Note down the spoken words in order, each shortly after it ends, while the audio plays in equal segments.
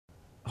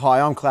Hi,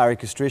 I'm Clary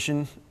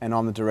Castrission and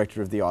I'm the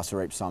Director of the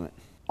ISAREEP Summit.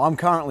 I'm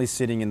currently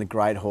sitting in the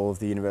Great Hall of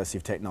the University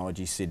of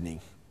Technology,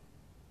 Sydney.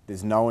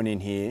 There's no one in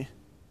here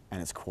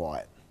and it's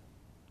quiet.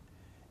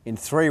 In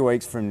 3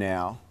 weeks from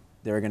now,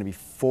 there are going to be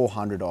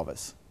 400 of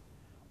us.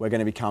 We're going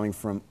to be coming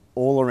from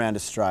all around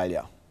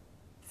Australia,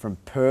 from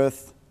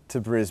Perth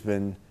to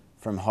Brisbane,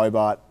 from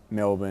Hobart,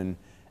 Melbourne,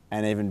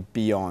 and even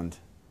beyond,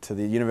 to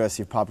the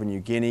University of Papua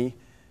New Guinea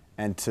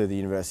and to the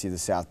University of the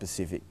South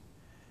Pacific.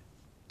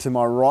 To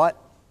my right,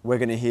 we're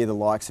going to hear the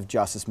likes of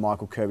Justice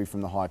Michael Kirby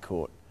from the High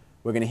Court.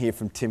 We're going to hear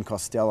from Tim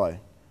Costello.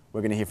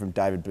 We're going to hear from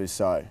David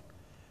Busseau.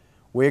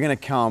 We're going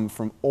to come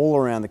from all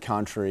around the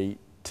country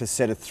to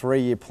set a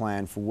 3-year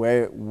plan for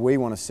where we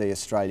want to see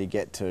Australia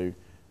get to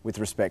with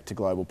respect to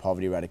global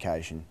poverty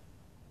eradication.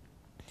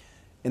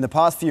 In the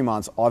past few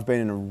months, I've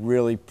been in a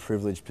really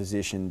privileged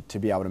position to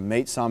be able to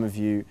meet some of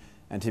you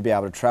and to be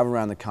able to travel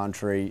around the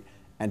country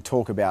and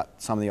talk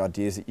about some of the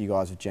ideas that you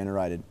guys have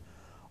generated.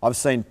 I've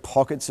seen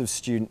pockets of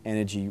student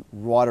energy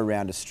right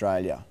around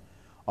Australia.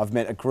 I've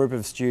met a group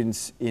of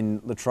students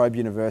in La Trobe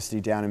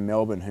University down in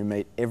Melbourne who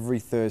meet every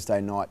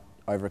Thursday night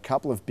over a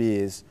couple of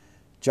beers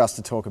just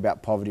to talk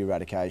about poverty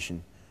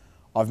eradication.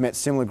 I've met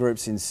similar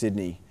groups in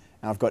Sydney,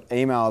 and I've got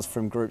emails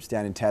from groups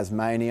down in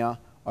Tasmania,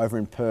 over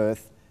in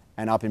Perth,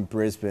 and up in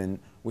Brisbane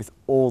with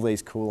all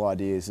these cool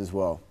ideas as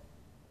well.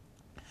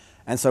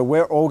 And so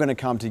we're all going to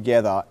come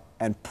together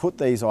and put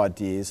these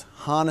ideas,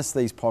 harness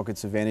these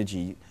pockets of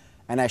energy,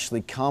 and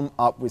actually come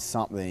up with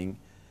something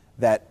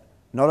that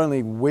not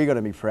only we're going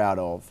to be proud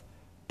of,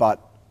 but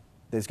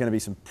there's going to be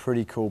some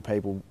pretty cool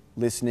people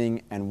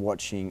listening and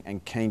watching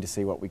and keen to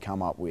see what we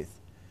come up with.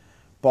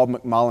 Bob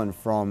McMullen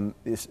from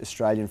the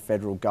Australian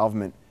Federal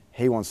Government,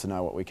 he wants to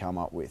know what we come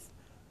up with.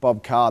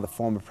 Bob Carr, the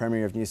former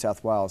Premier of New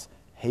South Wales,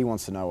 he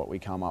wants to know what we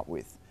come up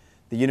with.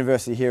 The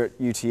university here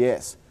at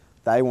UTS,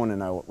 they want to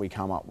know what we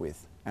come up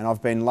with. And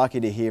I've been lucky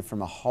to hear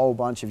from a whole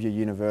bunch of your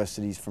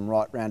universities from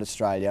right around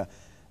Australia.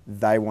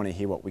 They want to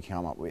hear what we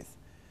come up with.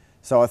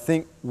 So I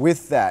think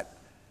with that,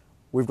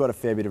 we've got a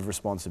fair bit of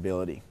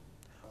responsibility.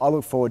 I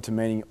look forward to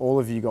meeting all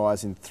of you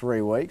guys in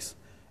 3 weeks,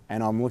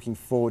 and I'm looking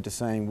forward to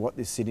seeing what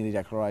this Sydney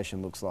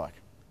Declaration looks like.